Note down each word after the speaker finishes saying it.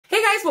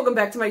welcome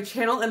back to my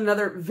channel and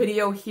another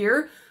video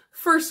here.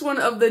 First one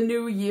of the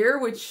new year,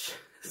 which,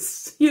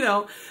 you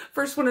know,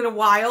 first one in a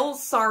while.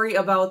 Sorry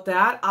about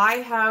that. I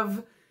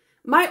have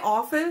my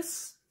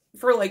office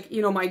for, like,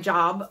 you know, my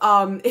job.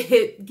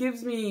 It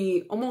gives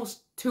me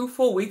almost 2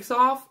 full weeks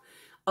off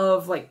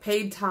of, like,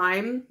 paid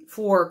time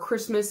for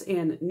Christmas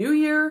and New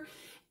Year.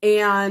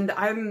 And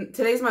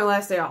today's my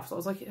last day off, so I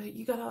was like,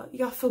 you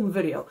gotta film a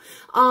video.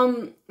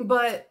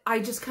 But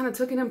I just kind of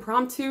took an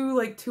impromptu,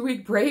 like,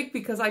 2-week break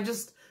because I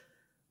just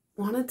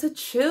wanted to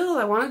chill.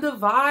 I wanted to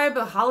vibe.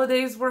 The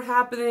holidays were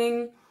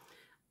happening.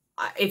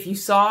 If you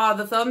saw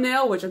the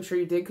thumbnail, which I'm sure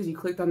you did because you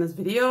clicked on this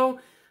video,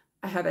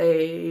 I had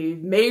a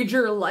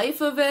major life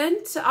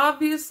event,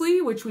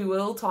 obviously, which we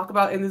will talk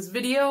about in this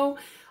video.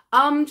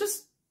 I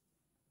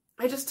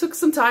just took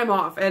some time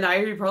off, and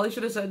I probably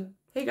should have said,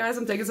 hey guys,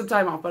 I'm taking some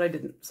time off, but I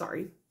didn't,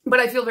 sorry.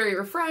 But I feel very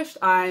refreshed.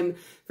 I'm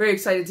very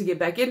excited to get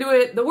back into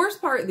it. The worst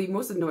part, the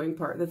most annoying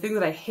part, the thing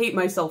that I hate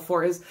myself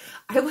for is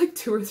I have like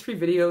 2 or 3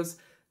 videos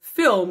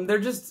filmed. They're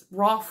just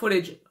raw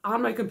footage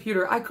on my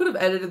computer. I could have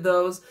edited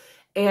those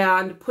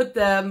and put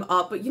them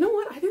up, but you know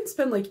what? I didn't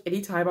spend like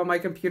any time on my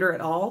computer at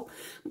all.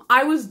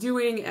 I was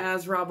doing,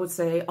 as Rob would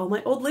say, all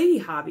my old lady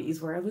hobbies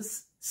where I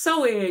was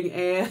sewing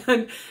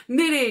and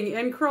knitting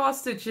and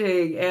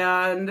cross-stitching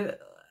and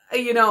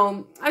you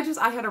know,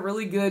 I had a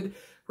really good,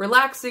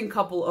 relaxing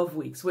couple of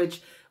weeks,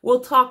 which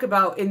we'll talk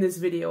about in this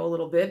video a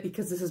little bit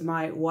because this is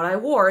my what I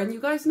wore. And you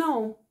guys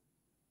know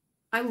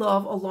I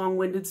love a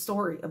long-winded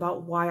story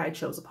about why I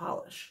chose a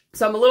polish.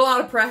 So I'm a little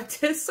out of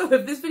practice. So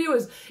if this video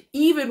is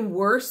even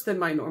worse than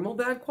my normal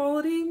bad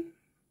quality,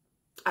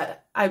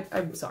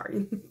 I'm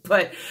sorry,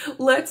 but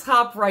let's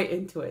hop right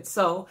into it.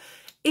 So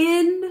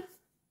in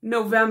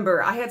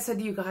November, I had said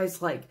to you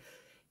guys, like,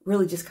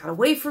 really just got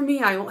away from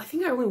me. I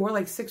think I only wore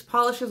like 6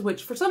 polishes,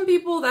 which for some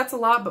people that's a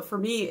lot, but for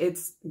me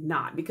it's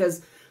not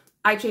because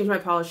I change my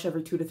polish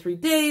every 2 to 3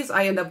 days.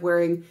 I end up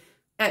wearing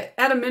at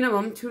a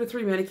minimum 2 to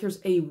 3 manicures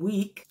a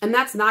week. And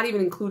that's not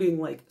even including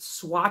like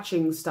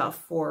swatching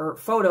stuff for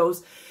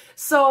photos.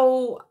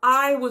 So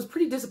I was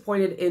pretty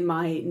disappointed in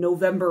my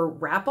November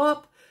wrap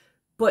up.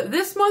 But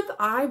this month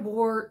I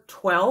wore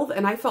 12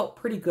 and I felt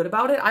pretty good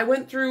about it. I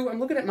went through, I'm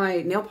looking at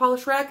my nail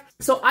polish rack.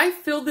 So I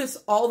filled this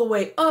all the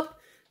way up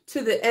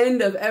to the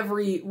end of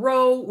every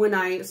row when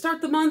I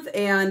start the month,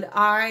 and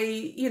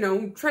I, you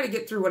know, try to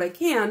get through what I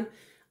can.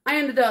 I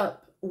ended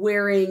up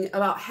wearing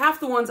about half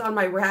the ones on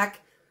my rack,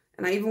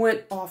 and I even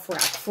went off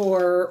rack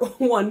for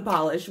 1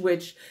 polish,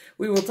 which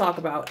we will talk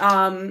about.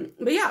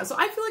 But yeah, so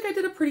I feel like I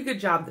did a pretty good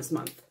job this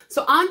month.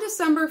 So on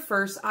December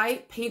 1st,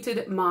 I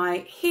painted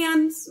my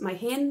hands, my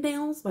hand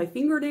nails, my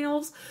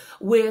fingernails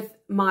with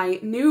my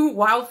new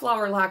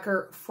Wildflower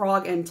Lacquer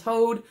Frog and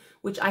Toad,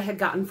 which I had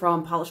gotten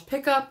from Polish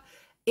Pickup.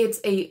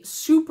 It's a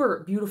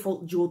super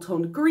beautiful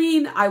jewel-toned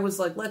green. I was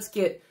like, let's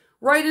get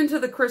right into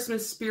the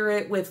Christmas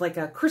spirit with like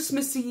a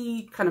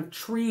Christmassy kind of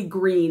tree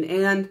green,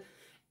 and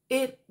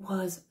it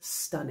was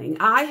stunning.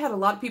 I had a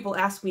lot of people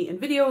ask me in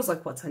videos,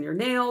 like, what's on your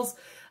nails?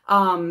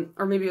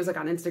 Or maybe it was like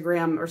on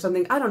Instagram or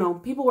something. I don't know.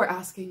 People were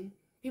asking.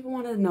 People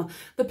wanted to know.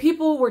 The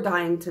people were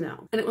dying to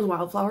know. And it was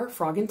Wildflower,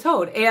 Frog, and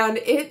Toad. And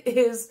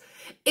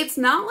it's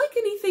not like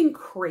anything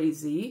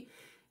crazy.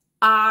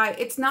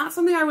 It's not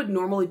something I would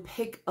normally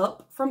pick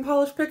up from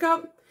Polish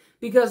Pickup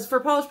because for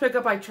Polish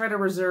Pickup, I try to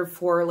reserve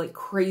for like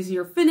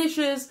crazier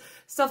finishes,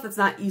 stuff that's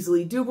not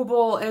easily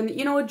dupable. And,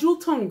 you know, a jewel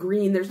tone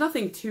green, there's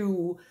nothing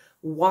too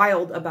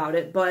wild about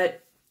it,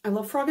 but I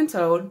love Frog and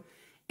Toad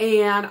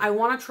and I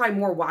want to try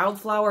more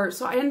Wildflower.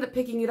 So I ended up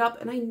picking it up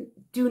and I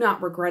do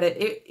not regret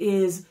it. It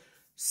is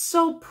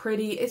so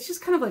pretty. It's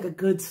just kind of like a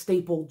good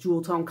staple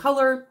jewel tone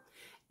color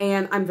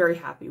and I'm very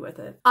happy with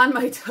it. On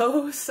my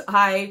toes,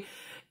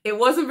 it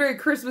wasn't very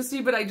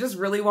Christmassy, but I just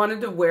really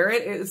wanted to wear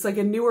it. It's like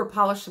a newer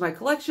polish to my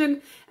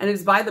collection, and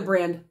it's by the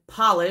brand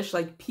Polish,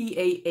 like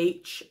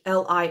P-A-H-L-I-S-H.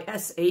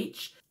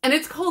 And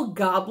it's called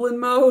Goblin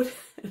Mode.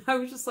 And I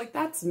was just like,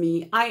 that's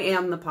me. I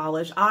am the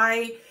polish.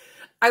 I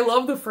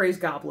love the phrase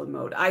Goblin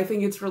Mode. I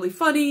think it's really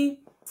funny.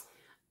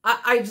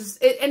 And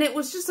it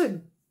was just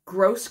a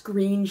gross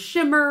green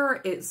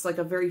shimmer. It's like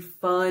a very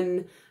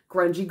fun,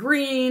 grungy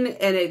green,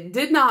 and it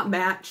did not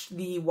match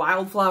the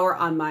Wildflower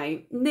on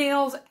my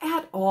nails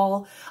at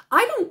all.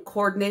 I don't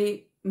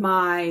coordinate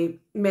my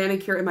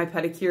manicure and my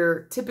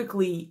pedicure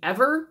typically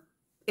ever.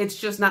 It's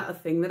just not a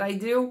thing that I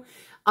do.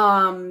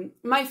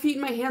 My feet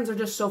and my hands are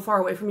just so far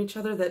away from each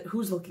other that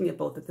who's looking at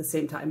both at the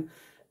same time?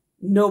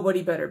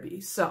 Nobody better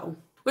be. So,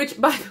 which,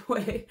 by the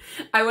way,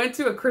 I went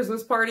to a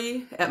Christmas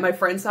party at my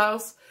friend's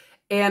house,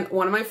 and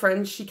one of my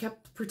friends, she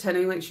kept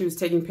pretending like she was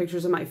taking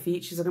pictures of my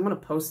feet. She's like, I'm going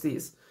to post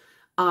these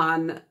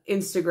on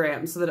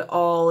Instagram so that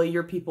all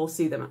your people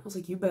see them. I was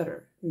like, you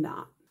better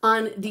not.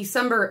 On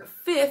December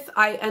 5th,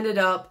 I ended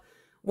up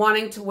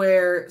wanting to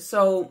wear,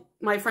 so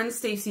my friend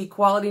Stacy,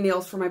 Quality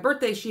Nails, for my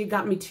birthday, she had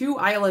gotten me 2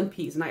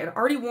 ILNPs, and I had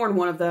already worn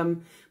one of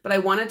them, but I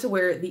wanted to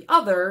wear the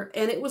other,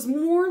 and it was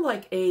more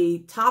like a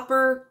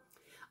topper.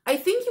 I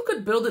think you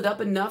could build it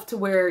up enough to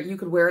where you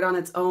could wear it on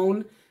its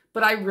own,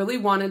 but I really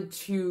wanted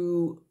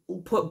to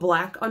put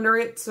black under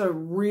it to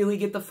really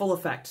get the full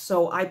effect.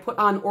 So I put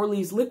on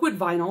Orly's liquid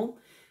vinyl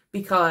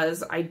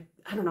because I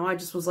don't know, I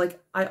just was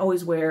like, I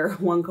always wear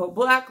one coat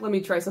black, let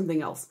me try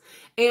something else.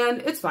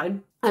 And it's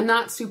fine. I'm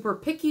not super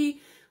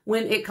picky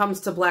when it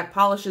comes to black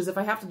polishes. If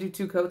I have to do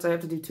 2 coats, I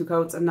have to do 2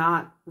 coats. I'm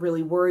not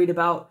really worried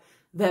about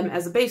them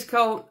as a base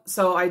coat.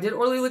 So I did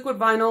Orly liquid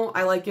vinyl,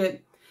 I like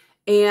it.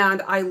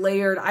 And I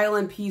layered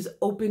ILMP's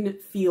Open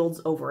Fields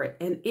over it.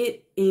 And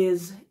it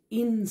is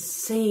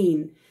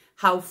insane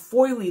how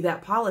foily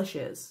that polish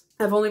is.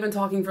 I've only been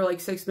talking for like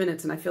 6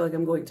 minutes and I feel like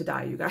I'm going to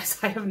die, you guys.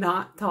 I have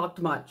not talked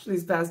much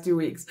these past 2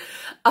 weeks.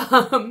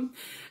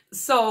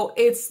 So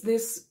it's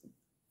this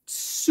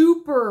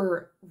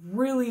super,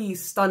 really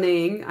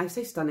stunning, I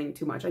say stunning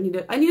too much. I need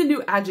a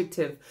new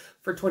adjective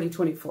for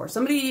 2024.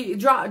 Somebody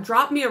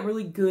drop me a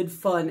really good,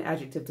 fun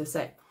adjective to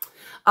say.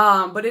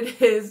 But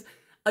it is,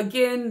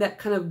 again, that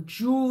kind of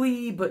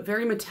jewelly, but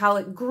very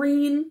metallic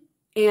green.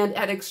 And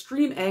at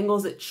extreme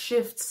angles, it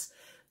shifts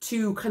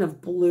to kind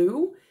of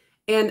blue.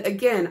 And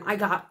again, I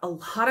got a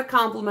lot of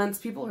compliments.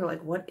 People are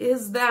like, what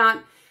is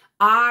that?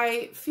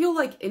 I feel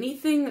like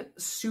anything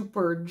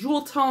super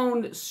jewel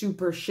toned,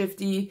 super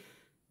shifty,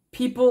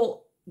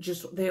 people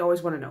just, they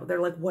always want to know.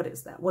 They're like, what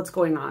is that? What's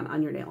going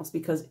on your nails?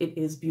 Because it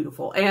is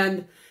beautiful.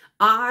 And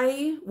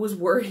I was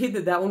worried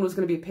that that one was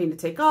going to be a pain to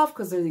take off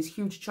because they're these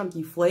huge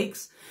chunky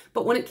flakes.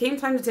 But when it came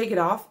time to take it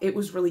off, it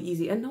was really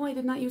easy. And no, I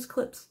did not use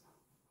clips.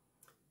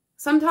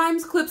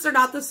 Sometimes clips are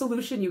not the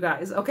solution, you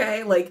guys,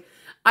 okay? Like,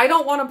 I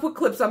don't want to put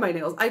clips on my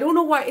nails. I don't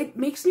know why. It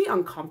makes me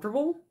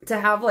uncomfortable to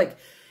have, like,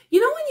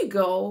 you know when you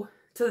go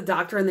to the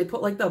doctor and they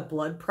put like the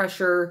blood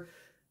pressure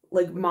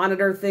like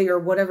monitor thing or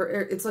whatever,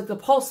 it's like the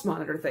pulse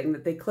monitor thing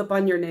that they clip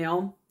on your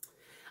nail.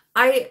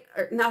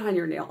 Not on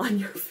your nail, on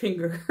your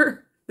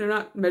finger. They're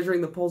not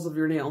measuring the pulse of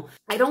your nail.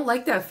 I don't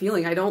like that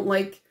feeling. I don't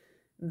like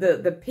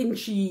the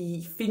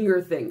pinchy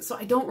finger thing. So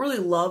I don't really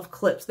love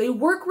clips. They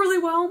work really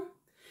well.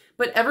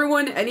 But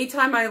everyone,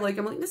 anytime I'm like,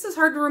 this is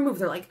hard to remove.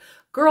 They're like,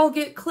 girl,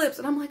 get clips.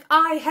 And I'm like,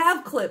 I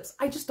have clips.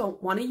 I just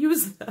don't want to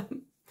use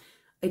them.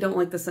 I don't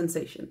like the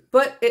sensation.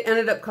 But it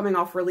ended up coming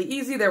off really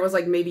easy. There was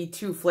like maybe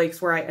 2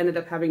 flakes where I ended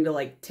up having to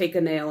like take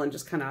a nail and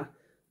just kind of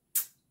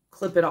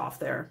clip it off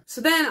there. So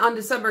then on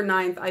December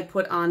 9th, I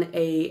put on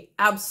a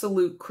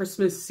absolute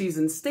Christmas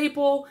season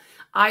staple.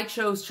 I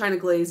chose China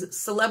Glaze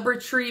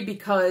Celebrity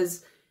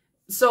because,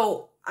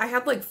 so I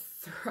had like,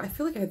 I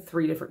feel like I had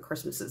 3 different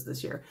Christmases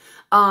this year.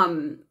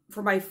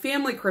 For my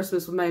family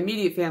Christmas with my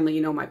immediate family,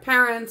 you know, my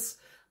parents,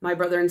 my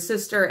brother and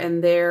sister,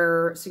 and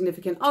their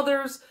significant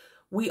others,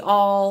 we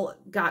all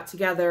got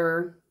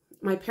together.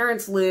 My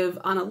parents live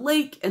on a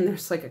lake and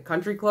there's like a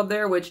country club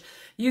there, which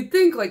you'd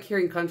think like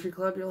hearing country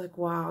club, you're like,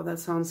 wow, that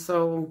sounds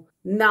so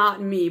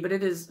not me, but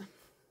it is,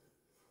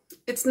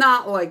 it's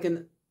not like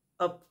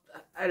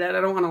I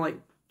don't want to like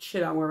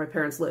shit on where my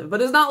parents live,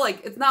 but it's not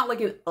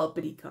like an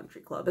uppity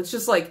country club. It's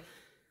just like,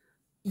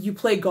 you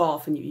play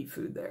golf and you eat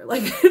food there.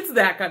 Like, it's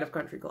that kind of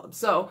country club.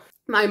 So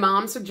my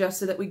mom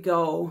suggested that we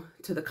go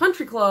to the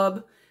country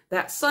club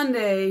that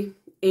Sunday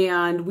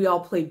and we all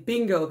play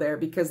bingo there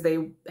because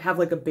they have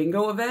like a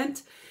bingo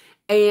event.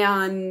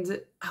 And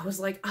I was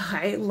like,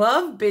 I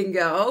love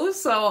bingo,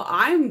 so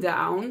I'm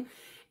down.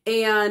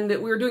 And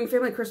we were doing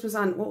family Christmas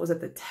on, what was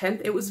it, the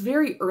 10th? It was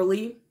very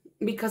early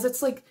because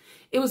it's like,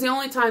 it was the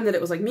only time that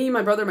it was like me,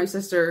 my brother, my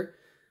sister's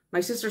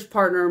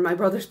partner, my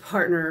brother's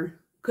partner,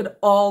 could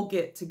all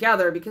get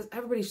together because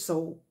everybody's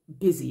so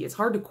busy. It's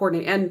hard to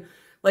coordinate. And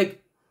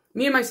like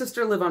me and my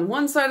sister live on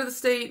one side of the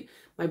state.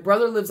 My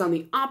brother lives on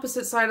the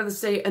opposite side of the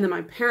state. And then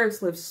my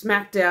parents live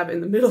smack dab in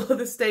the middle of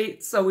the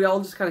state. So we all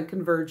just kind of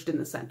converged in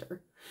the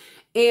center.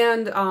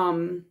 And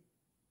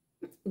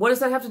what does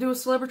that have to do with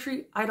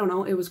celebrity? I don't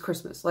know. It was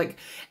Christmas. Like,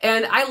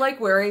 and I like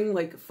wearing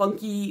like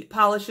funky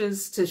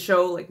polishes to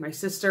show like my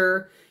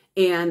sister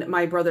and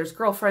my brother's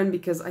girlfriend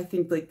because I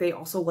think like they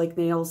also like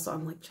nails. So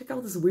I'm like, check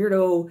out this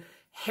weirdo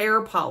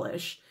hair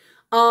polish.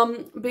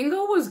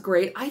 Bingo was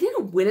great. I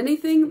didn't win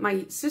anything.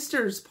 My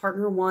sister's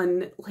partner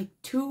won like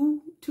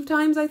two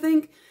times, I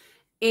think.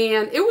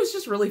 And it was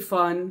just really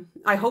fun.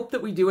 I hope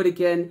that we do it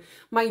again.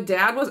 My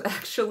dad was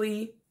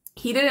actually,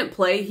 he didn't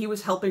play. He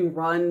was helping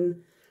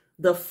run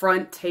the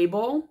front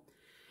table.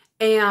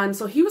 And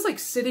so he was like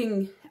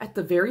sitting at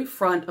the very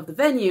front of the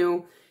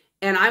venue.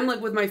 And I'm like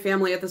with my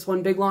family at this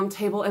one big long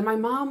table. And my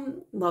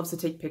mom loves to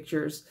take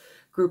pictures,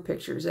 group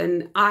pictures.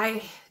 And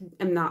I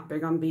am not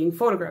big on being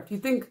photographed. You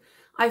think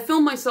I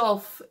film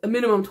myself a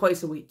minimum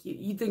twice a week.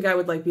 You'd think I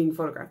would like being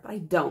photographed, but I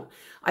don't.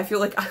 I feel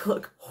like I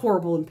look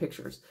horrible in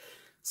pictures.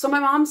 So my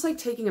mom's like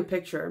taking a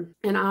picture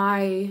and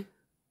I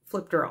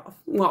flipped her off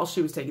while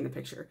she was taking the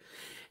picture.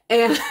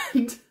 And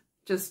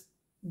just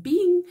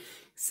being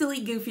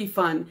silly, goofy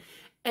fun.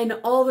 And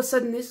all of a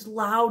sudden this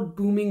loud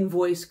booming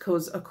voice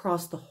goes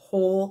across the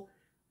whole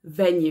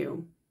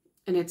venue.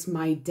 And it's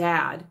my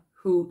dad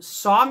who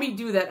saw me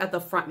do that at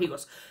the front. He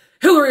goes,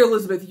 Hillary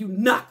Elizabeth, you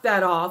knocked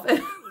that off. And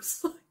I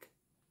was like,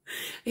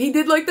 he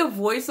did like the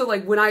voice of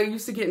like when I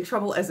used to get in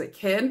trouble as a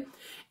kid.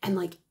 And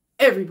like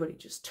everybody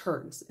just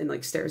turns and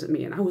like stares at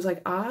me. And I was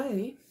like,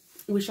 I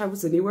wish I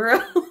was anywhere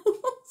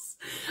else.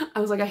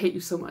 I was like, I hate you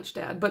so much,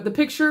 Dad. But the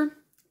picture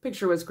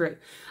was great.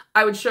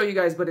 I would show you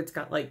guys, but it's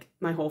got like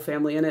my whole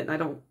family in it, and I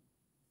don't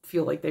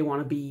feel like they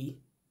want to be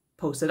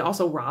posted.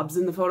 Also, Rob's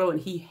in the photo, and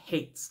he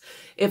hates.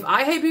 If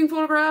I hate being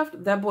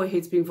photographed, that boy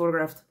hates being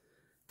photographed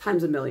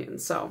times a million.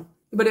 So,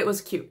 but it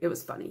was cute. It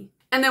was funny.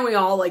 And then we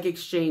all like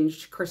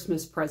exchanged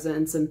Christmas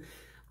presents, and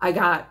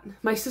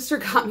my sister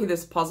got me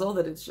this puzzle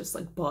that it's just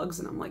like bugs,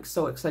 and I'm like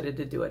so excited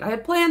to do it. I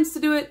had plans to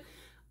do it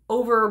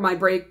over my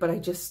break, but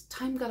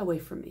time got away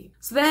from me.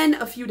 So then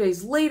a few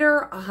days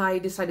later, I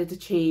decided to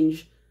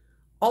change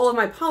all of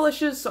my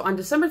polishes. So on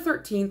December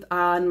 13th,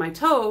 on my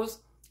toes,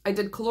 I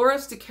did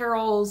Coloris de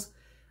Carol's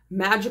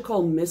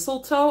Magical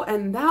Mistletoe,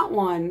 and that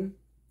one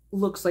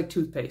looks like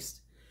toothpaste.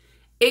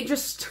 It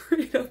just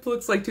straight up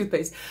looks like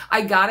toothpaste.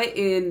 I got it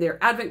in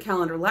their advent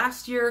calendar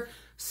last year.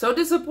 So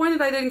disappointed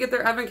I didn't get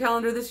their advent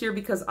calendar this year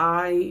because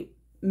I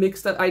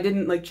mixed up, I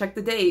didn't like check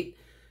the date.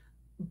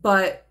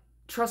 But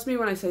trust me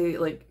when I say,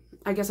 like,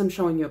 I guess I'm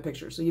showing you a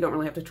picture, so you don't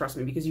really have to trust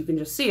me because you can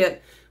just see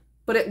it,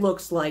 but it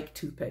looks like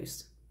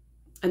toothpaste.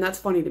 And that's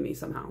funny to me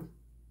somehow.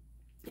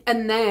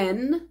 And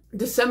then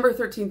December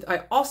 13th,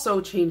 I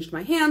also changed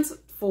my hands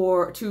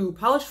to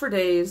Polish for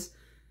Days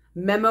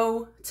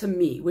Memo to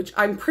Me, which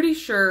I'm pretty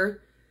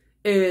sure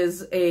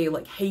is a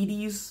like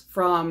Hades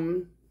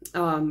from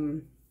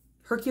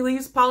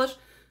Hercules polish.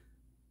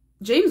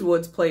 James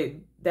Woods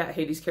played that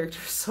Hades character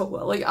so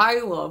well. Like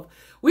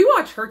we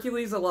watch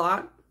Hercules a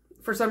lot.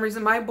 For some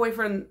reason, my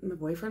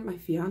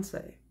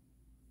fiance,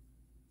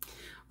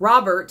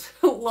 Robert,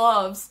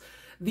 loves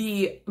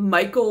the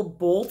Michael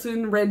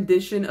Bolton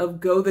rendition of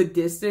Go the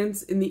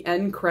Distance in the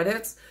end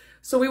credits.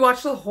 So we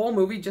watched the whole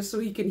movie just so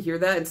he can hear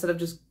that instead of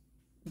just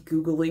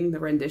Googling the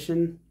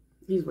rendition.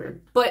 He's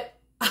weird. But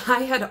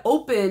I had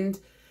opened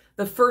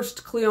the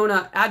first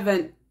Cleona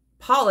Advent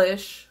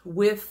polish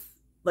with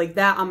like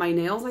that on my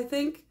nails, I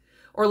think.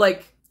 Or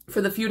like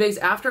for the few days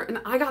after.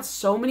 And I got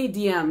so many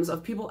DMs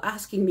of people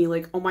asking me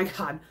like, oh my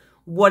God,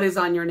 what is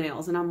on your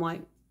nails? And I'm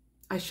like,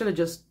 I should have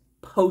just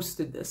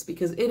posted this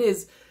because it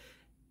is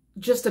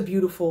just a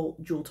beautiful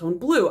jewel tone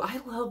blue. I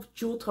love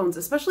jewel tones,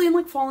 especially in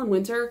like fall and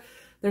winter.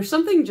 There's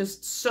something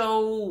just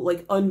so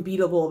like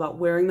unbeatable about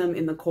wearing them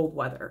in the cold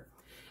weather.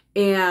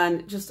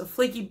 And just a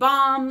flaky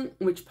bomb,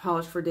 which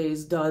Polish for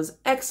Days does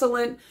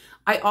excellent.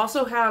 I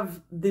also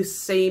have this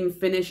same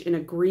finish in a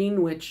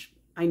green, which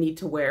I need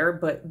to wear,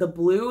 but the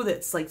blue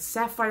that's like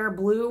sapphire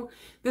blue,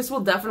 this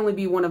will definitely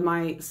be one of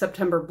my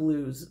September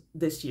blues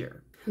this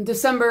year.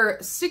 December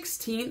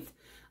 16th,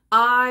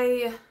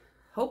 I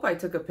hope I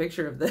took a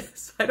picture of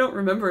this. I don't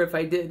remember if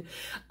I did.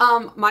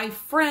 My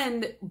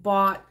friend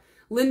bought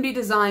Linby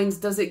Designs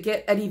Does It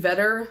Get Eddie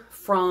Vedder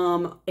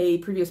from a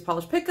previous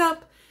polish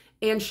pickup,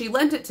 and she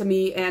lent it to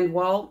me, and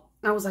well,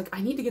 I was like, I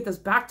need to get this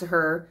back to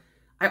her.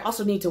 I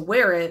also need to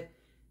wear it,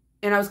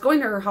 and I was going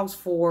to her house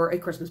for a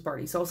Christmas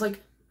party, so I was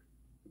like,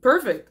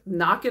 perfect,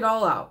 knock it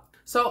all out.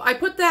 So I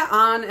put that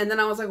on, and then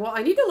I was like, well,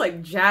 I need to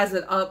like jazz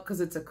it up because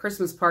it's a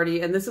Christmas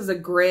party, and this is a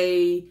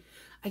gray,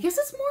 I guess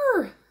it's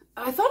more,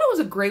 I thought it was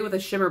a gray with a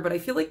shimmer, but I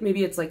feel like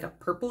maybe it's like a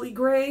purpley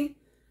gray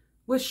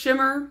with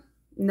shimmer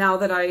now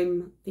that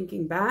I'm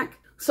thinking back.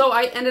 So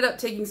I ended up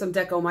taking some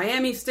Deco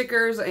Miami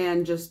stickers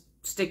and just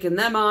sticking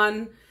them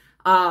on.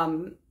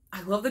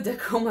 I love the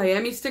Deco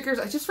Miami stickers.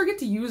 I just forget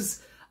to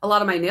use a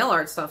lot of my nail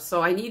art stuff,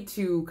 so I need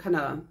to kind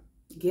of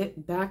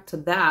get back to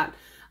that.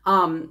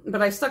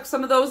 But I stuck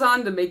some of those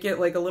on to make it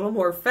like a little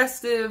more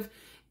festive,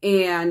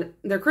 and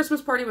their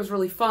Christmas party was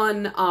really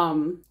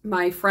fun.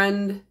 My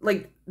friend,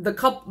 like the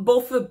couple,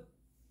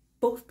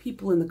 both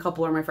people in the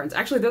couple are my friends.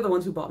 Actually, they're the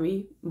ones who bought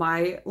me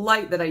my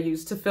light that I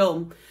used to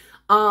film.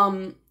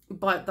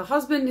 But the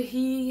husband,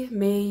 he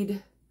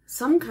made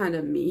some kind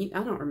of meat.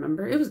 I don't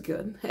remember. It was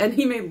good. And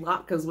he made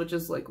latkes, which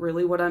is like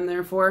really what I'm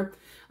there for.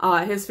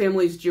 His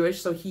family's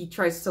Jewish, so he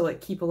tries to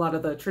like keep a lot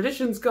of the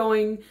traditions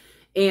going.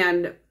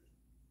 And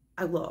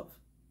I love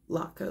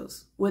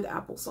latkes with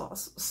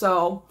applesauce.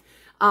 So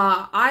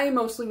I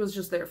mostly was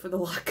just there for the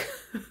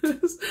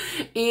latkes.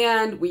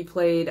 And we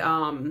played,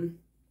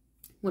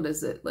 what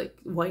is it? Like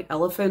White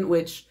Elephant,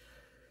 which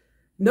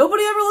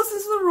nobody ever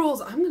listens to the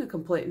rules. I'm going to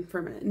complain for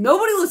a minute.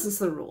 Nobody listens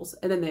to the rules.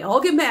 And then they all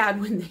get mad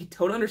when they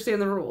don't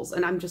understand the rules.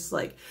 And I'm just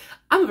like,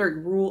 I'm a very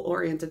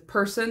rule-oriented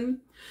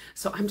person.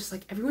 So I'm just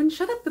like, everyone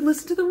shut up and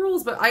listen to the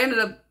rules. But I ended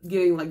up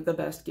getting like the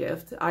best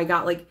gift. I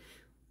got like,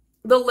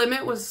 the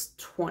limit was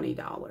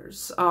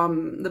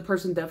 $20. The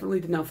person definitely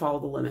did not follow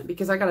the limit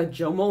because I got a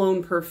Jo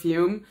Malone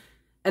perfume.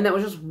 And that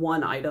was just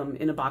one item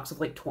in a box of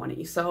like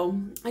 20.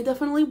 So I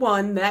definitely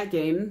won that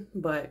game.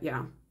 But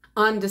yeah.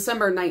 On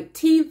December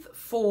 19th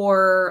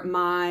for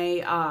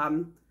my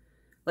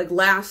like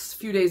last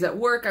few days at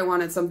work, I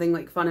wanted something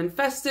like fun and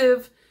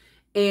festive.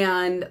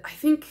 And I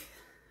think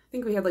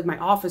we had like my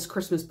office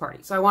Christmas party.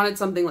 So I wanted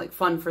something like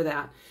fun for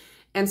that.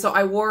 And so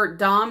I wore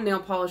Dom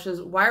nail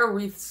polishes, wire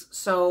wreaths.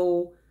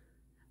 So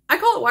I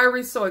call it wire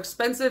wreaths so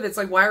expensive. It's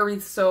like wire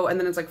wreaths so, and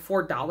then it's like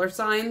 $4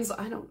 signs.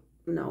 I don't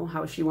know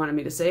how she wanted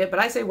me to say it, but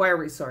I say, why are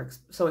wreaths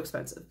so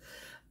expensive?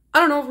 I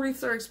don't know if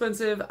wreaths are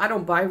expensive. I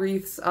don't buy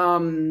wreaths.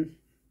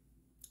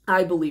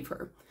 I believe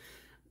her.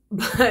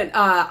 But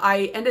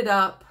I ended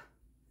up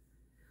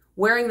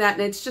wearing that,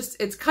 and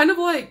it's kind of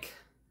like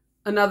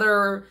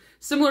another,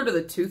 similar to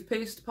the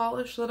toothpaste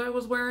polish that I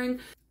was wearing,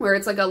 where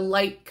it's like a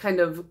light kind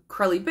of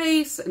crelly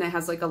base, and it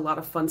has like a lot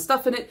of fun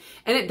stuff in it,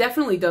 and it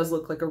definitely does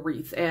look like a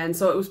wreath. And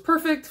so it was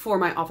perfect for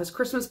my office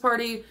Christmas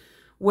party,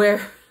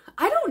 where,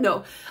 I don't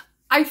know,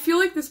 I feel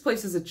like this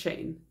place is a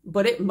chain,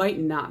 but it might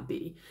not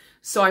be.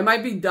 So I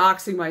might be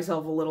doxing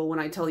myself a little when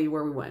I tell you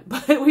where we went.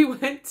 But we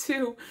went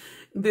to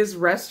this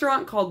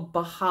restaurant called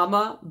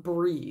Bahama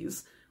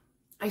Breeze.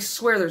 I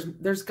swear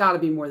there's got to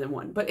be more than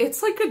one. But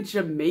it's like a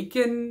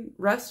Jamaican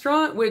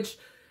restaurant, which,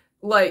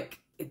 like,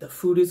 the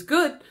food is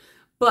good.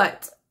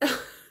 But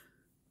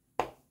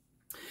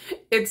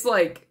it's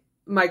like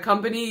my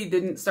company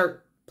didn't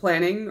start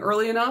planning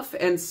early enough.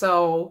 And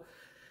so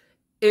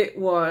it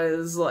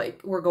was like,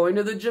 we're going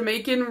to the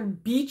Jamaican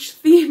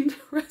beach-themed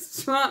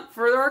restaurant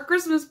for our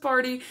Christmas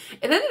party.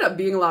 It ended up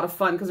being a lot of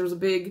fun because there was a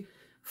big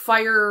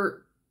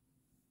fire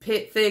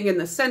pit thing in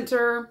the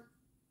center.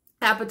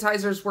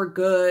 Appetizers were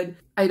good.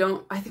 I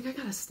think I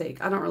got a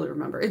steak. I don't really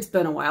remember. It's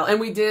been a while. And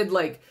we did,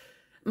 like,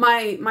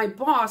 my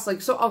boss,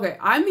 like, so, okay,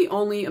 I'm the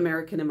only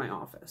American in my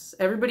office.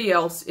 Everybody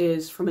else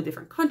is from a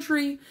different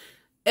country.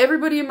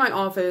 Everybody in my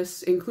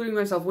office, including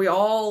myself, we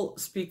all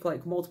speak,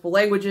 like, multiple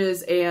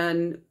languages,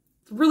 and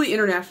really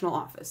international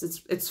office.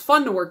 It's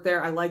fun to work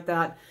there. I like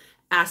that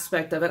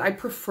aspect of it. I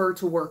prefer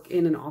to work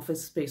in an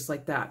office space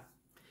like that.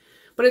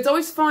 But it's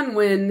always fun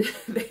when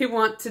they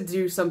want to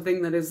do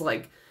something that is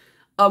like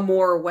a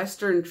more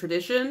Western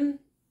tradition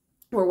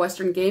or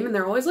Western game, and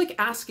they're always like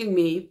asking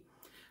me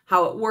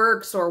how it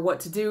works or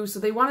what to do. So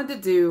they wanted to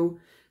do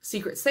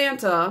Secret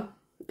Santa.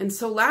 And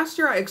so last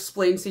year I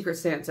explained Secret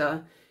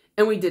Santa,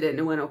 and we did it, and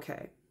it went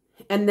okay.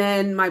 And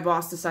then my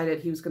boss decided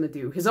he was going to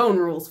do his own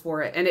rules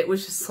for it, and it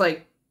was just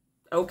like,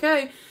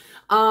 okay.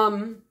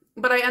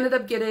 But I ended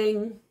up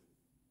getting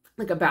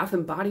like a Bath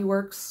and Body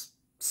Works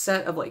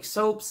set of like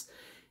soaps,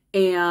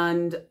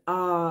 and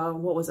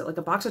what was it, like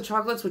a box of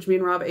chocolates, which me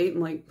and Rob ate in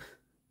like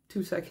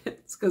 2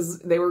 seconds because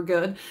they were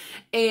good,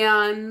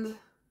 and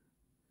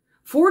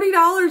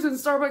 $40 in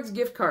Starbucks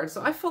gift cards.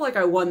 So I feel like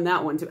I won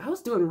that one too. I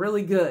was doing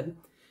really good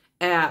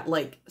at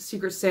like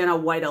Secret Santa,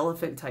 white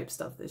elephant type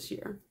stuff this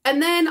year.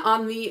 And then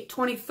on the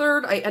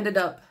 23rd, I ended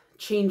up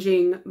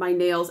changing my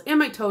nails and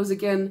my toes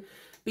again,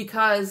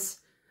 because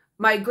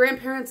my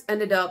grandparents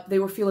they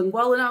were feeling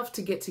well enough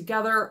to get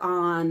together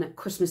on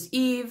Christmas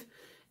Eve.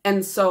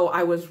 And so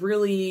I was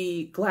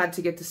really glad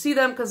to get to see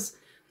them, because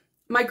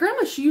my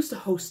grandma, she used to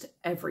host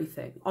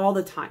everything all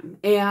the time.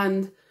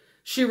 And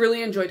she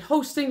really enjoyed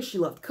hosting. She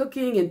loved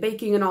cooking and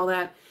baking and all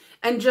that.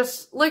 And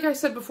just like I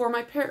said before,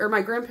 my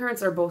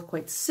grandparents are both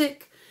quite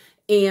sick.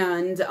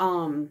 And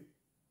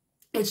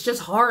it's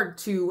just hard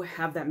to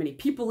have that many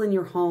people in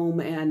your home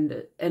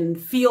and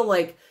feel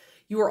like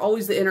you were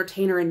always the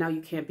entertainer and now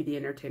you can't be the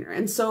entertainer.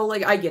 And so,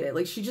 like, I get it.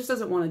 Like, she just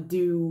doesn't want to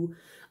do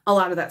a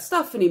lot of that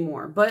stuff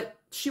anymore. But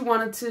she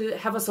wanted to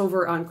have us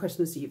over on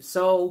Christmas Eve.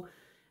 So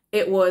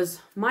it was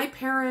my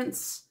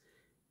parents,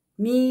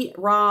 me,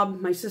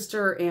 Rob, my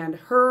sister, and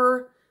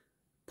her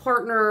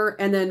partner.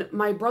 And then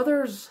my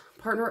brother's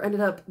partner ended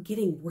up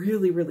getting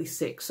really, really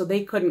sick, so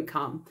they couldn't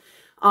come.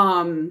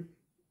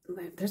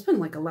 There's been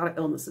like a lot of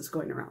illnesses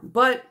going around.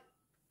 But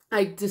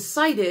I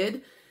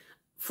decided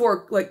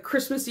for like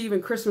Christmas Eve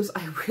and Christmas,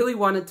 I really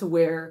wanted to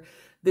wear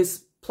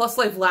this Plus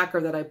Life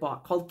lacquer that I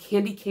bought called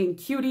Candy Cane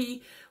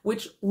Cutie,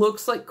 which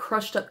looks like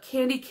crushed up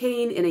candy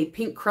cane in a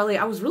pink crelly.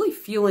 I was really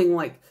feeling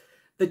like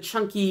the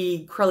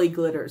chunky crelly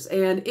glitters,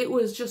 and it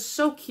was just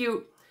so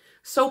cute,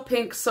 so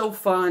pink, so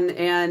fun,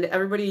 and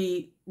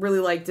everybody really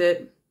liked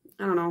it.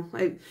 I don't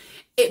know.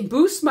 It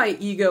boosts my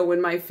ego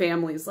when my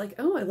family's like,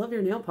 oh, I love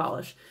your nail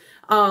polish.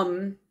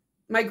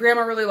 My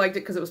grandma really liked it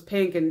because it was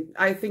pink, and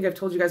I think I've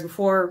told you guys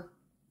before,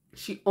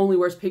 she only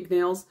wears pink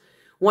nails.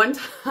 One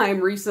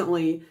time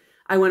recently,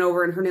 I went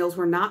over and her nails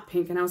were not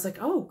pink, and I was like,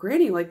 oh,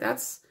 Granny, like,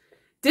 that's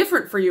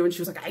different for you. And she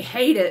was like, I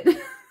hate it.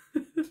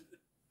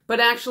 But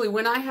actually,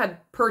 when I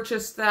had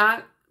purchased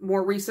that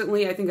more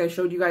recently, I think I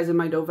showed you guys in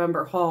my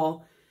November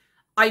haul,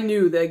 I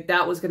knew that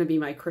that was going to be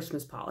my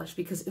Christmas polish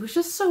because it was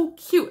just so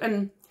cute.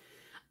 And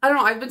I don't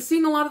know, I've been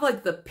seeing a lot of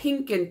like the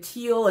pink and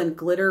teal and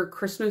glitter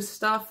Christmas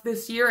stuff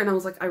this year, and I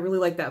was like, I really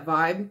like that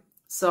vibe.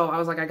 So I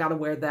was like, I gotta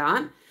wear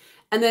that.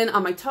 And then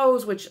on my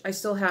toes, which I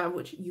still have,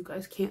 which you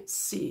guys can't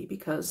see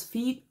because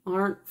feet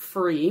aren't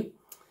free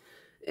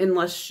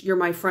unless you're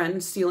my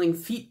friend stealing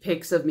feet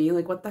pics of me.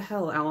 Like, what the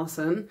hell,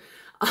 Allison?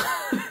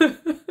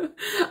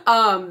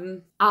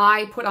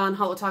 I put on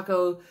Holo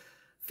Taco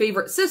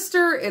Favorite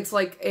Sister. It's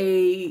like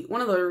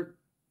one of the,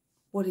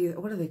 what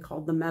are they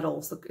called? The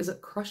metals. Is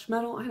it crushed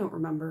metal? I don't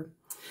remember.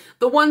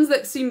 The ones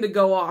that seem to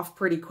go off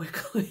pretty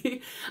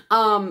quickly.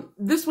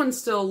 This one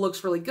still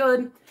looks really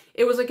good.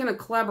 It was like in a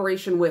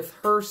collaboration with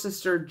her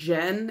sister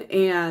Jen,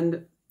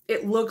 and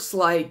it looks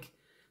like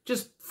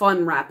just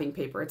fun wrapping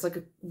paper. It's like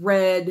a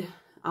red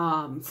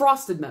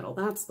Frosted metal,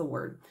 that's the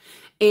word.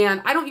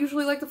 And I don't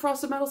usually like the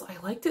frosted metals. I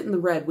liked it in the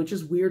red, which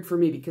is weird for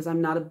me because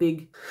I'm not a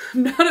big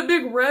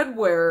red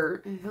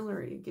wearer.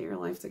 Hillary, get your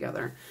life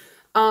together.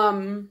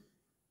 But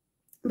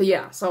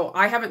yeah, so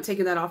I haven't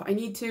taken that off. I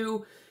need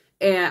to,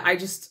 and I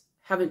just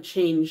haven't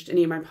changed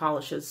any of my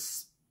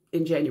polishes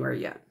in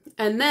January yet.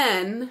 And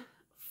then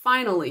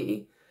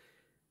finally,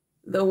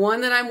 the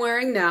one that I'm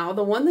wearing now,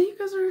 the one that you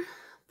guys are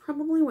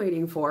probably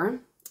waiting for,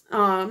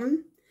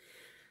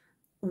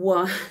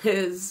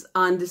 was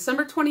on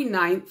December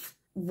 29th.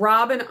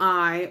 Rob and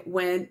I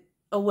went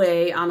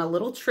away on a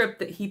little trip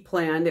that he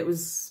planned. It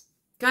was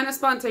kind of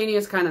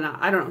spontaneous, kind of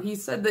not. I don't know. He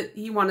said that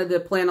he wanted to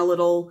plan a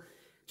little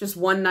just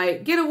one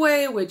night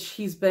getaway, which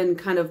he's been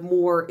kind of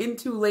more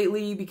into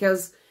lately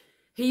because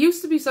he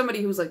used to be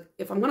somebody who's like,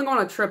 if I'm going to go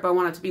on a trip, I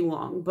want it to be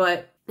long.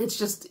 But it's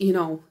just, you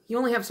know, you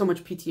only have so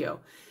much PTO.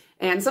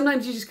 And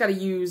sometimes you just got to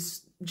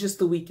use just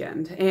the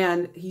weekend.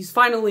 And he's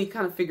finally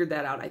kind of figured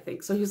that out, I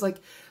think. So he's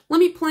like, let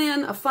me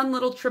plan a fun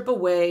little trip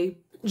away,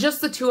 just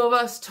the two of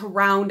us to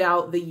round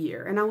out the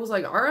year. And I was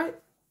like, all right,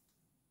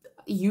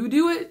 you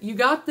do it. You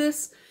got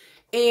this.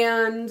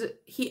 And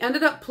he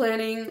ended up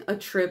planning a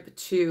trip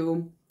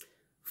to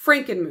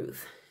Frankenmuth.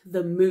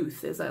 The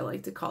Muth, as I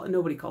like to call it.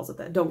 Nobody calls it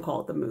that. Don't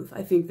call it the Muth.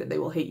 I think that they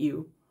will hate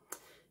you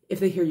if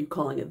they hear you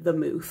calling it the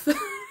Muth.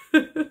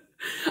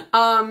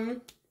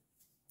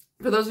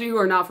 For those of you who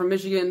are not from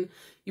Michigan,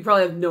 you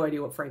probably have no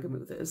idea what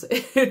Frankenmuth is.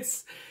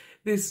 It's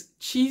this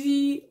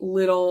cheesy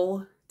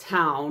little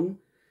town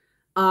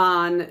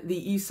on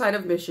the east side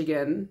of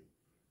Michigan.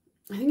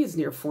 I think it's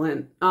near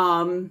Flint.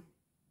 And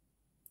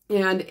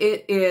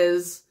it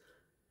is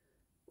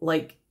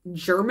like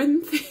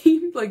German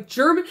themed, like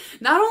German,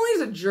 not only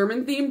is it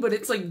German themed, but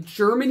it's like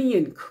Germany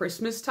and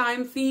Christmas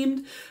time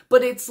themed,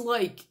 but it's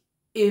like,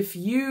 if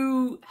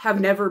you have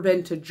never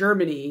been to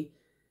Germany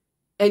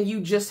and you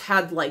just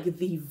had like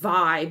the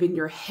vibe in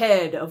your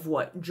head of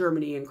what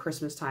Germany and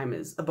Christmas time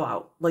is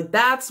about, like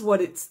that's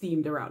what it's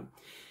themed around.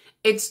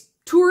 It's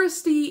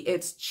touristy,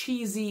 it's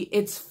cheesy,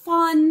 it's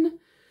fun,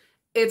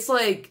 it's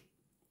like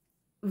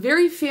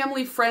very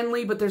family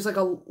friendly, but there's like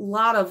a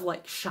lot of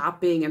like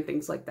shopping and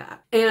things like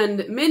that.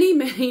 And many,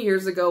 many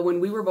years ago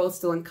when we were both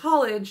still in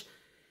college,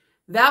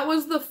 that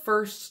was the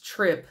first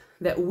trip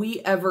that we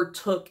ever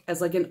took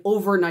as like an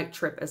overnight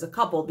trip as a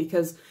couple,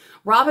 because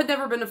Rob had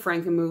never been to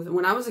Frankenmuth. And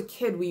when I was a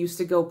kid, we used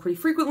to go pretty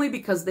frequently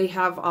because they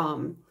have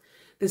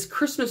this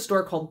Christmas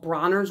store called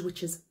Bronner's,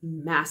 which is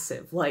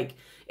massive. Like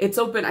it's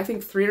open, I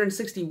think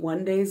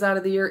 361 days out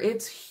of the year.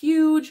 It's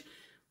huge.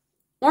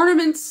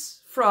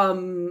 Ornaments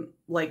from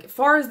like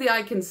far as the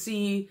eye can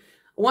see.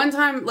 One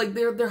time, like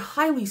they're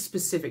highly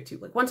specific too.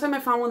 Like one time I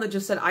found one that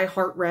just said, I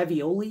heart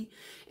ravioli.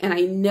 And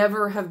I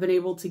never have been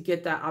able to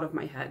get that out of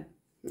my head.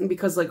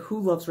 Because like, who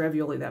loves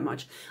ravioli that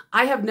much?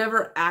 I have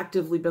never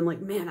actively been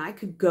like, man, I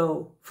could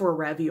go for a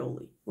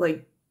ravioli.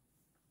 Like,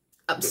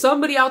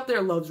 somebody out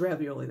there loves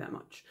ravioli that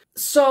much.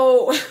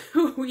 So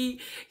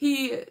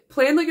he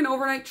planned like an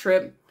overnight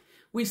trip.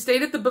 We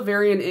stayed at the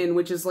Bavarian Inn,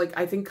 which is like,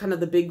 I think kind of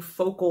the big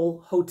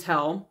focal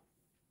hotel.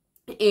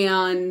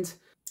 And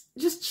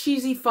just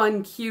cheesy,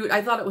 fun, cute.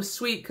 I thought it was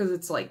sweet because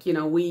it's like, you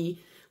know, we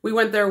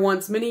went there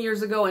once many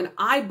years ago and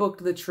I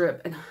booked the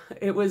trip. And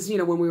it was, you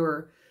know,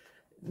 when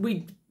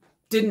we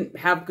didn't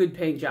have good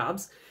paying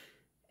jobs.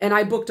 And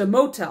I booked a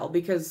motel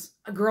because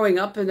growing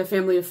up in a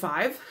family of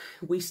 5,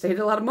 we stayed at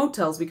a lot of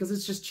motels because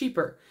it's just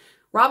cheaper.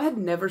 Rob had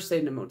never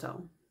stayed in a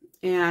motel.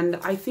 And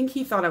I think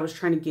he thought I was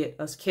trying to get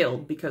us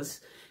killed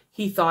because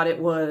he thought it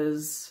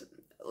was,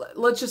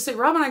 let's just say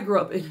Rob and I grew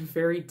up in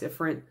very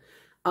different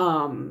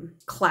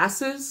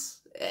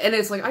classes. And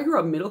it's like, I grew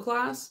up middle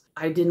class.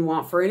 I didn't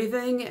want for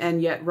anything.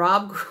 And yet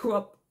Rob grew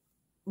up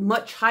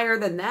much higher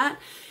than that.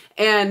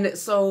 And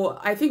so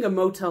I think a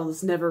motel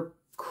has never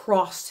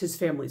crossed his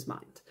family's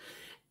mind.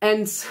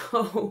 And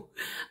so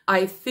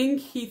I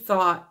think he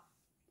rethought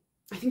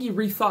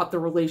the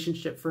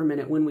relationship for a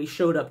minute when we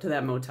showed up to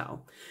that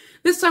motel.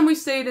 This time we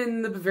stayed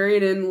in the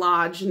Bavarian Inn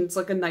Lodge, and it's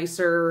like a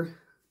nicer,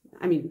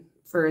 I mean,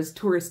 for as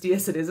touristy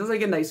as it is, it's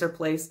like a nicer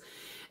place.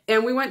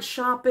 And we went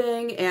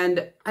shopping,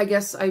 and I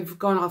guess I've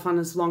gone off on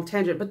this long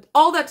tangent, but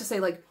all that to say,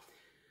 like,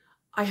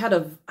 I had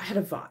a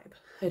vibe.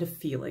 I had a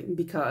feeling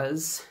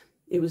because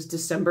it was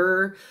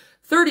December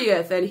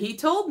 30th, and he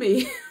told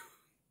me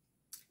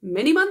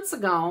many months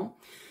ago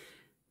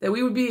that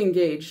we would be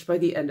engaged by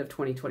the end of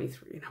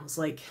 2023. And I was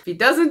like, if he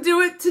doesn't do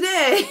it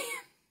today,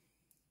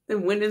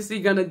 then when is he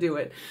gonna do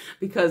it?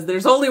 Because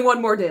there's only one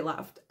more day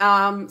left.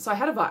 So I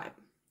had a vibe.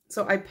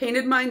 So I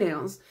painted my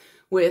nails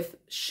with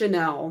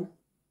Chanel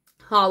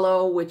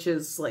Hollow, which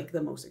is like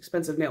the most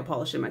expensive nail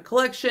polish in my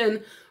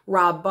collection.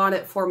 Rob bought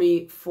it for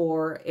me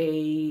for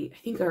I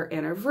think our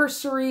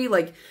anniversary.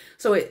 Like,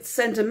 so it's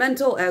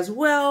sentimental as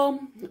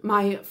well.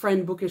 My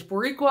friend Bookish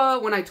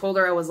Boricua, when I told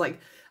her, I was like,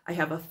 I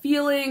have a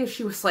feeling,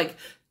 she was like,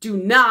 do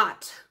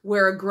not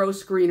wear a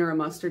gross green or a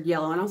mustard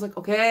yellow. And I was like,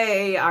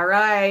 okay, all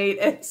right.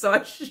 And so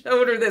I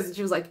showed her this and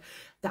she was like,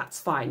 that's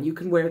fine. You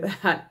can wear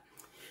that.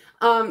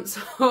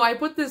 So I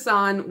put this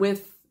on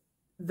with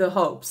the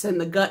hopes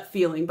and the gut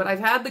feeling, but I've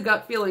had the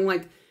gut feeling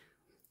like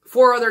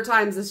 4 other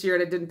times this year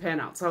and it didn't pan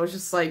out. So I was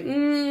just like,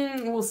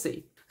 we'll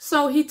see.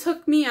 So he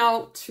took me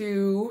out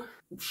to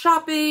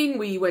shopping.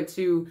 We went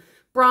to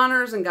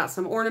Bronner's and got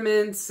some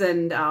ornaments,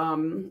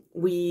 and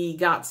we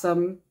got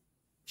some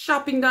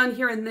shopping done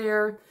here and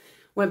there.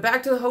 Went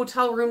back to the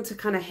hotel room to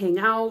kind of hang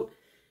out,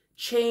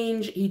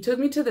 change. He took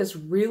me to this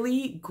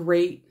really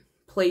great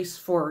place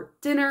for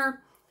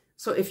dinner.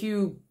 So if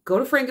you go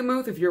to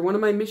Frankenmuth, if you're one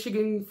of my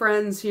Michigan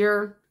friends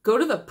here, go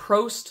to the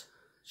Prost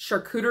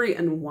Charcuterie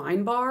and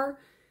Wine Bar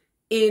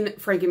in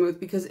Frankenmuth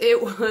because it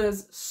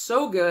was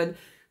so good.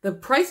 The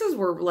prices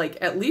were, like,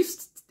 at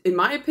least in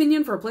my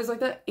opinion, for a place like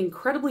that,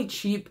 incredibly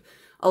cheap.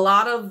 A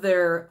lot of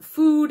their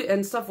food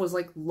and stuff was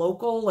like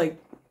local,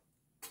 like,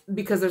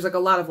 because there's like a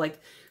lot of like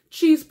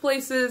cheese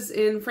places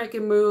in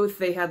Frankenmuth.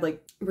 They had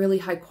like really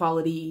high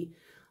quality,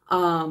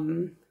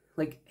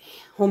 like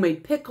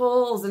homemade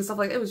pickles and stuff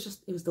like that.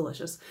 It was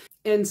delicious.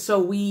 And so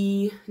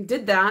we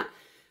did that.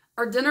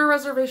 Our dinner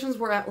reservations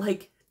were at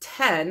like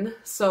 10,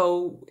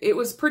 so it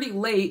was pretty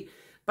late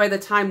by the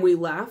time we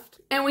left.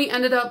 And we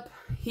ended up,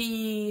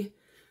 he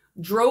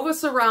drove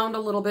us around a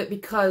little bit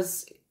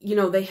because, you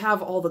know, they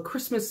have all the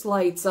Christmas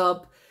lights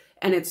up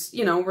and it's,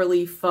 you know,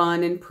 really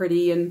fun and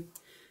pretty. And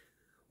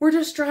we're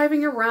just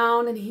driving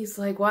around and he's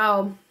like,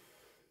 wow,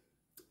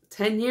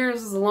 10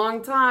 years is a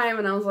long time.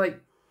 And I was like,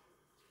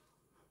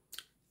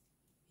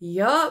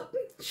 yup,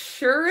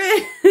 sure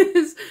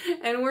is.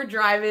 And we're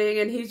driving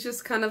and he's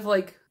just kind of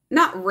like,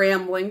 not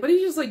rambling, but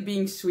he's just like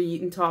being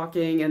sweet and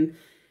talking. And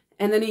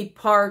then he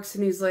parks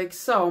and he's like,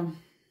 so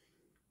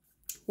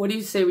what do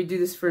you say we do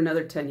this for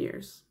another 10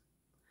 years?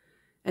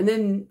 And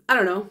then, I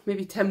don't know,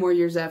 maybe 10 more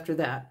years after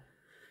that.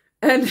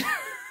 And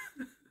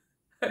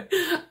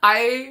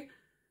I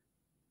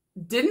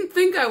didn't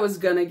think I was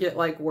gonna get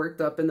like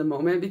worked up in the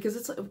moment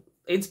because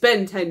it's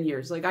been 10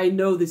 years. Like, I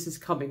know this is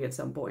coming at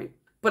some point.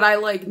 But I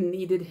like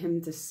needed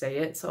him to say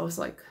it. So I was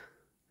like,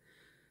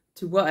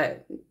 to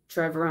what?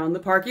 Drive around the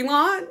parking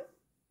lot?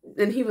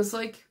 And he was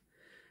like,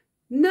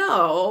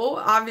 no,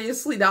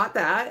 obviously not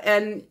that.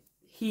 And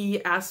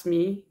he asked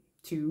me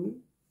to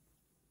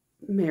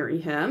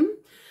marry him.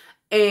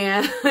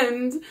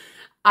 And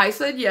I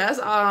said yes,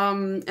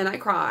 and I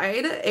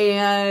cried.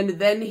 And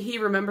then he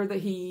remembered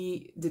that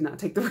he did not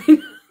take the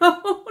ring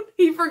out.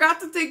 He forgot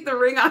to take the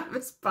ring out of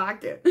his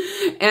pocket.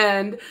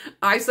 And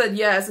I said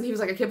yes. And he was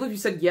like, I can't believe you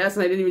said yes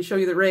and I didn't even show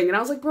you the ring. And I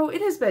was like, bro,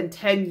 it has been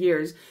 10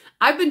 years.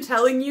 I've been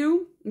telling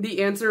you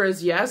the answer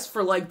is yes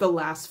for like the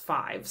last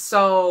 5.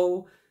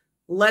 So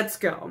let's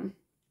go.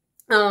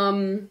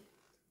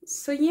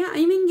 So yeah,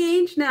 I'm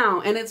engaged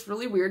now. And it's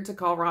really weird to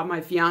call Rob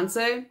my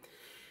fiance.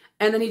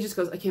 And then he just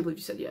goes, I can't believe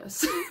you said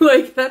yes.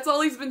 Like, that's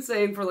all he's been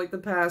saying for like the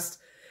past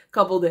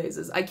couple days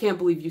is, I can't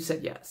believe you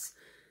said yes.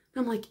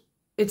 And I'm like,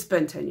 it's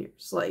been 10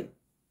 years. Like,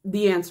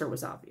 the answer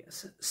was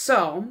obvious.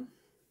 So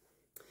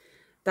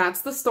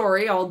that's the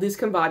story, all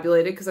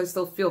discombobulated because I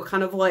still feel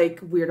kind of like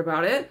weird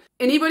about it.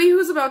 Anybody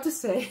who's about to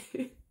say,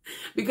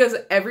 because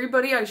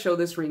everybody I show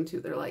this ring to,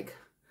 they're like,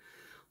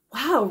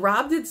 wow,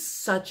 Rob did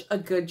such a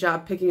good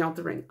job picking out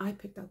the ring. I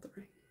picked out the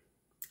ring.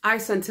 I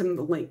sent him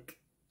the link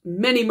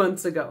many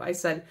months ago. I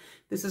said,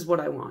 this is what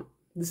I want.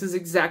 This is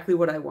exactly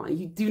what I want.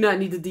 You do not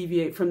need to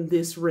deviate from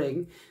this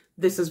ring.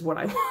 This is what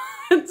I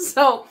want.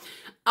 So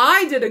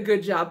I did a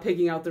good job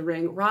picking out the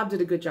ring. Rob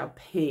did a good job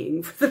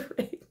paying for the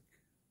ring.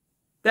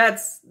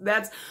 That's,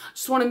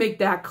 just want to make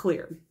that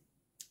clear.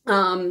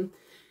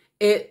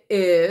 It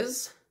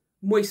is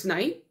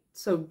moissanite.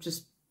 So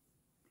just,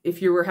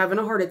 if you were having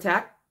a heart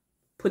attack,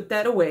 put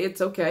that away.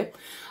 It's okay.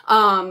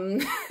 I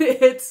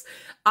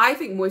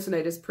think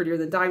moissanite is prettier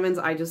than diamonds.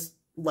 I just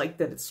like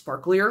that it's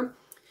sparklier.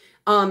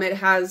 It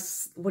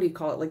has, what do you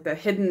call it? Like the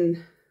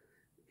hidden,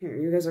 here,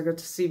 you guys are going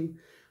to see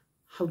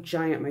how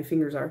giant my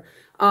fingers are.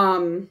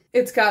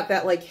 It's got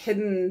that like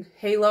hidden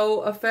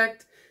halo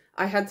effect.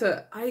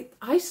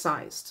 I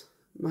sized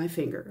my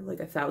finger like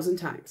 1,000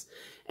 times.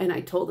 And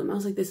I told him, I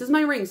was like, this is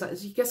my ring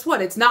size. Guess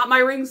what? It's not my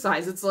ring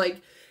size. It's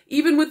like,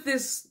 even with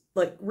this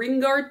like ring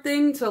guard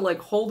thing to like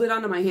hold it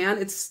onto my hand,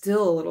 it's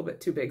still a little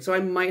bit too big. So I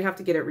might have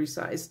to get it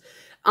resized.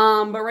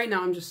 But right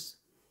now I'm just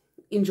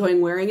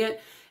enjoying wearing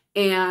it.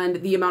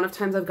 And the amount of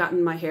times I've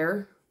gotten my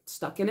hair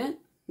stuck in it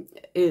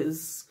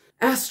is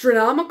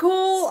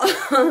astronomical.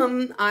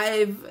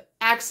 I've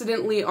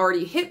accidentally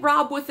already hit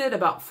Rob with it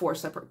about 4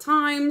 separate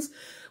times,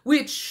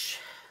 which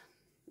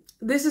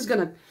it's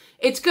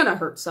gonna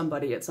hurt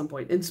somebody at some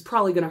point. It's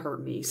probably gonna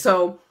hurt me.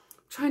 So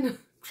I'm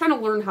trying to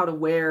learn how to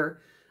wear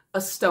a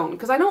stone,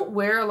 because I don't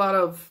wear a lot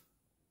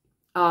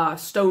of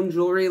stone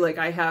jewelry. Like,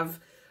 I have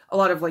a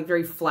lot of like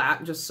very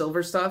flat, just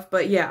silver stuff.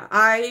 But yeah,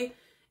 I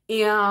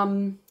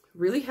am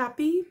really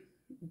happy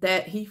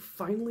that he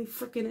finally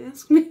freaking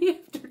asked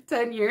me after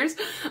 10 years.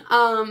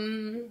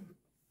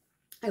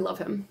 I love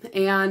him.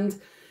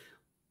 And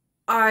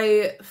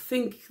I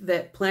think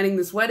that planning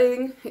this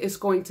wedding is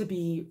going to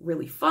be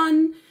really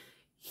fun.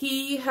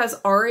 He has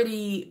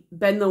already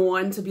been the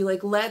one to be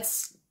like,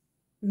 let's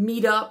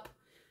meet up.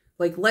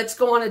 Like, let's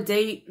go on a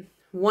date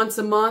once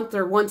a month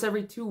or once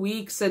every 2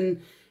 weeks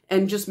and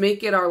just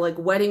make it our like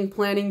wedding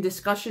planning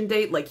discussion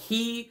date. Like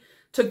he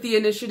took the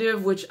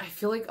initiative, which I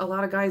feel like a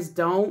lot of guys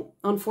don't,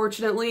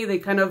 unfortunately. They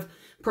kind of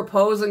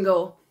propose and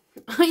go,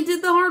 I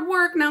did the hard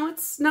work, now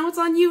it's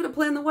on you to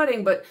plan the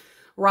wedding. But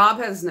Rob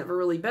has never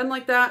really been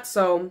like that,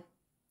 so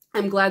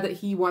I'm glad that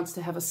he wants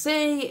to have a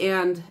say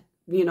and,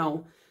 you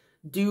know,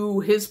 do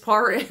his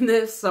part in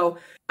this. So,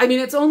 I mean,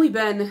 it's only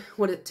been,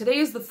 today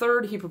is the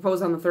 3rd, he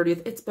proposed on the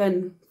 30th. It's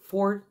been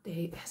 4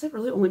 days. Has it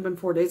really only been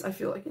 4 days? I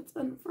feel like it's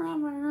been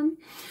forever.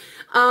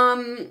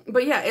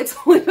 But yeah, it's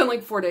only been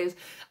like 4 days.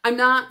 I'm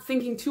not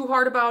thinking too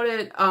hard about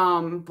it,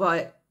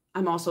 but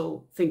I'm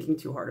also thinking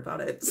too hard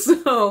about it.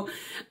 So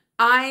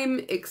I'm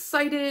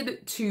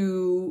excited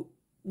to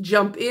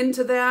jump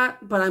into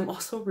that, but I'm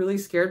also really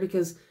scared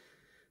because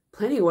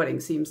planning a wedding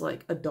seems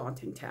like a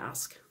daunting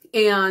task.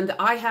 And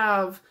I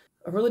have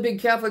a really big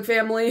Catholic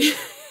family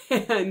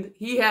and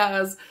he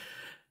has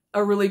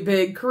a really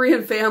big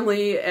Korean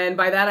family. And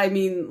by that, I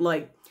mean,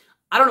 like,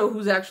 I don't know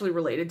who's actually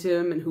related to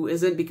him and who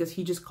isn't, because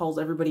he just calls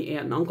everybody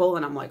aunt and uncle.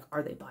 And I'm like,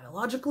 are they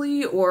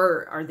biologically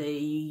or are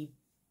they,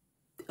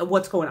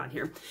 what's going on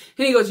here?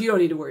 And he goes, you don't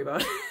need to worry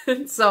about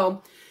it.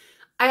 So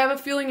I have a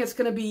feeling it's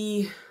going to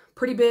be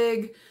pretty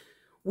big.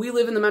 We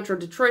live in the Metro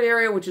Detroit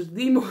area, which is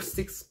the most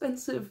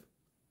expensive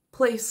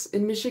place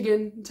in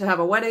Michigan to have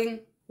a wedding.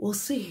 We'll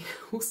see.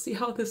 We'll see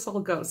how this all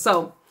goes.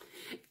 So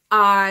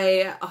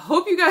I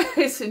hope you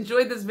guys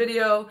enjoyed this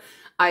video.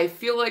 I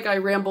feel like I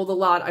rambled a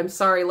lot. I'm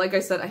sorry. Like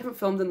I said, I haven't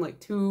filmed in like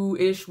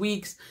 2-ish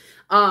weeks.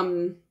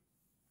 I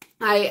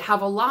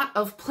have a lot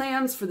of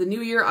plans for the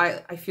new year.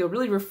 I feel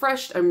really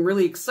refreshed. I'm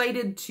really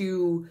excited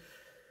to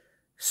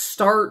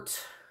start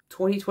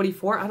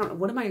 2024. I don't know.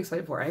 What am I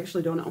excited for? I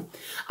actually don't know.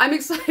 I'm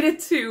excited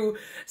to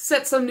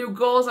set some new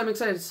goals. I'm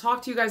excited to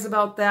talk to you guys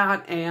about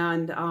that.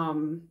 And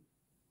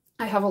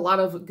I have a lot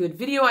of good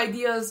video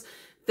ideas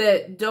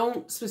that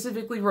don't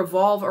specifically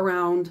revolve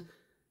around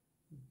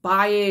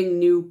buying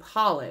new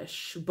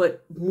polish,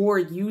 but more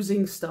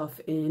using stuff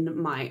in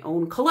my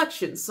own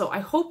collection. So I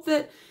hope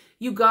that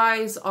you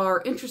guys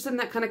are interested in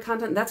that kind of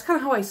content. That's kind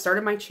of how I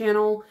started my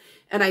channel.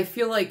 And I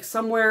feel like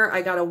somewhere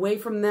I got away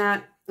from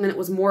that and it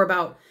was more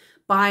about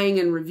buying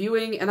and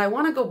reviewing. And I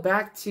want to go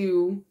back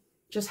to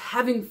just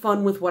having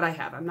fun with what I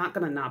have. I'm not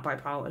going to not buy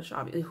polish,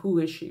 obviously. Who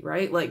is she,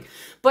 right? Like,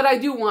 but I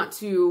do want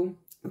to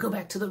go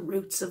back to the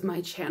roots of my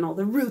channel,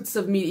 the roots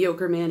of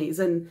Mediocre Manis,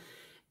 and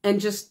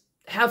just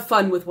have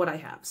fun with what I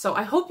have. So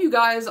I hope you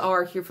guys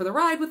are here for the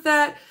ride with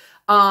that.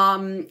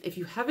 If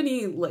you have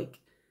any like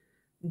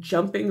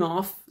jumping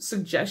off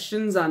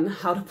suggestions on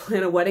how to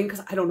plan a wedding,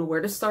 because I don't know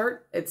where to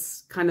start.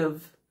 It's kind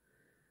of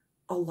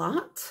a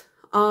lot.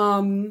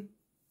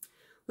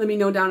 Let me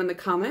know down in the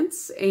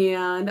comments,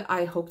 and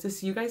I hope to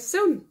see you guys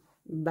soon.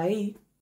 Bye.